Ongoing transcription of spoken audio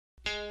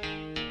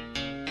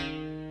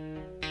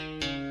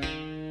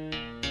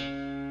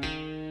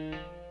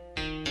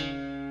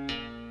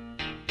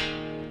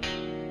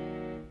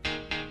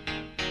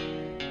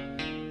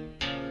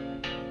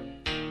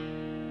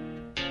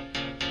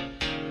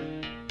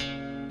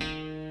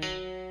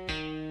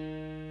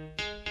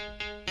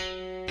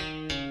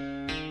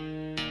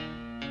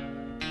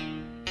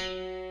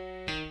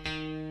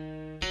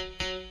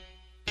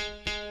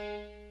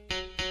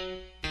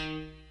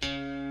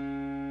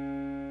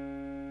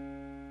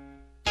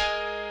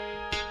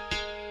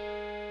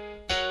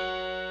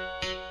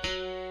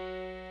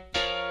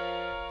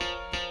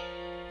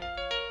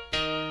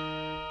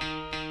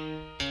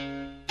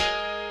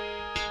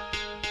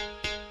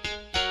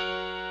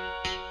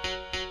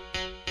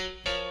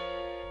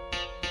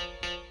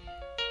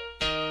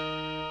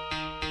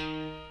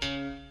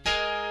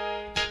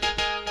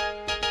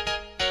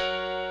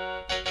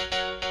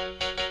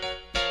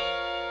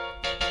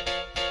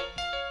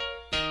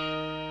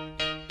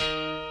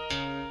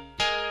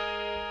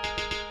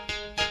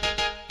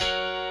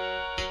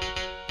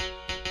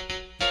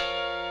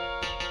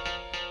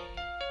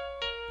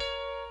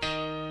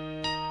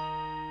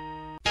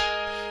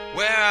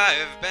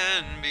I've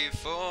been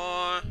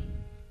before.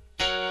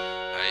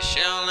 I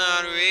shall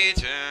not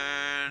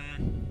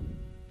return,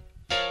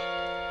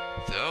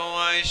 though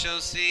I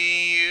shall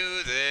see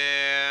you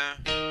there,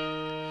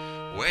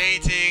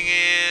 waiting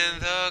in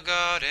the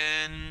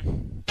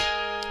garden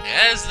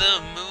as the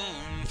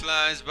moon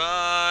flies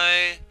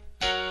by.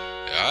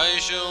 I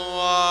shall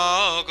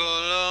walk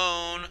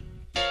alone,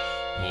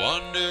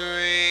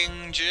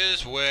 wondering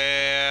just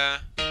where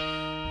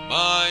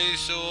my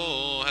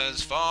soul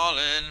has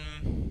fallen,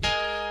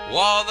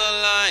 while the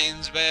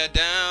lines bear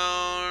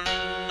down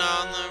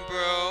on the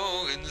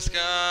broken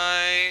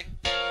sky.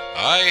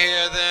 I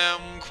hear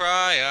them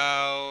cry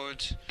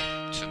out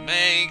to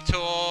make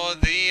toward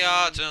the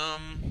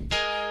autumn,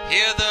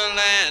 hear the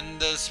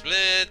land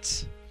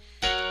split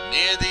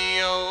near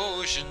the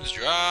oceans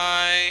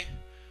dry.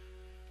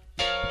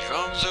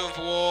 Drums of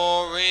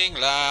warring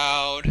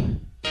loud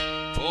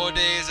for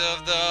days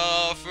of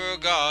the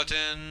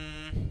forgotten.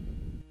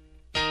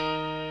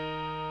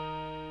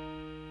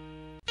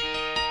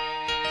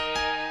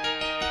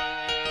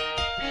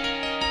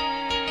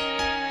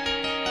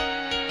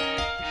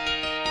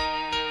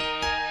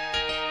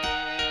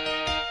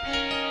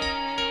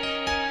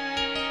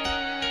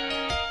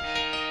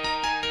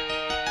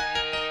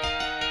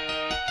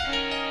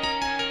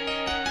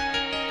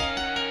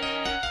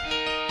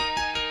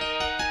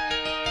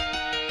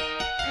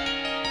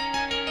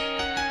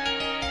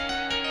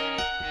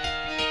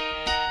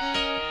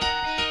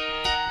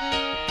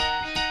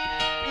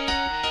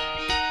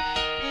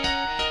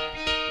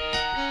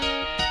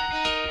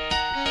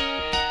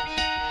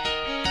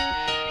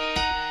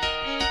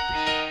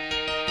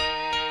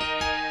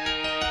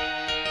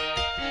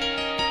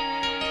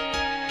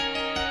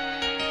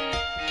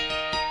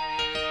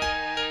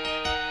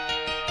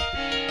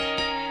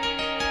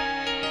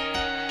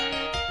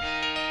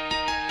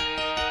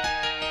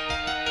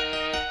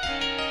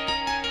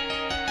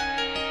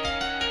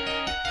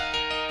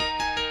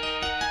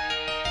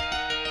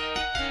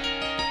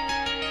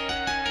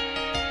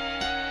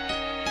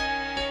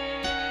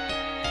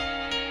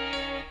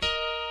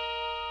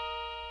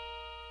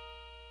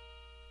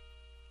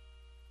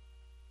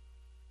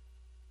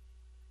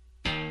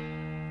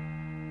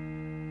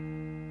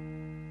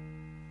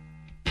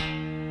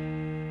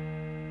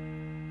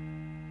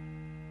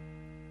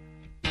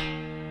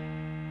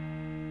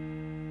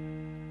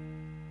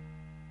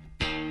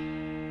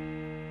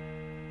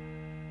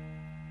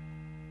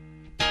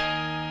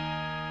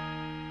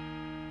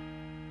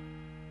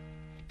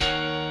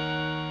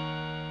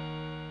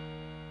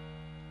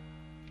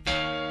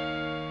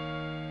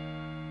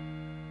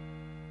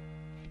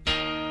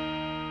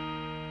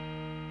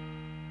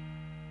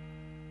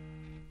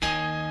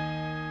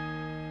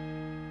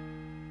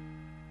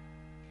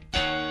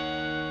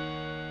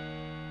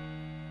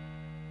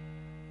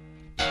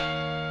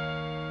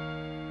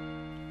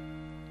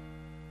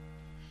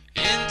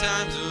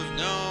 Times of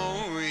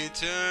no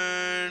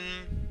return,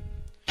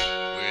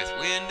 with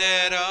wind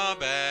at our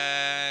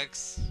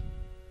backs,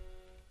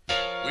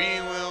 we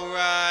will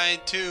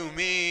ride to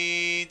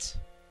meet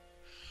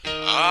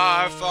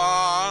our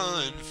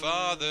fallen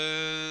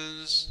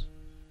fathers.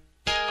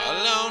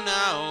 Alone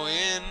now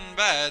in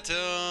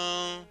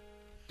battle,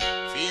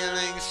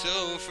 feeling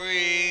so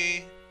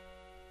free,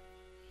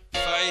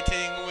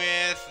 fighting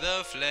with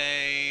the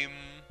flame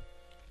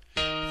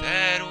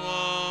that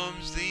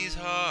warms these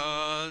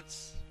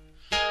hearts.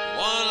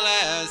 One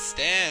last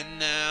stand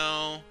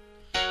now,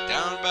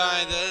 down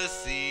by the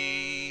sea.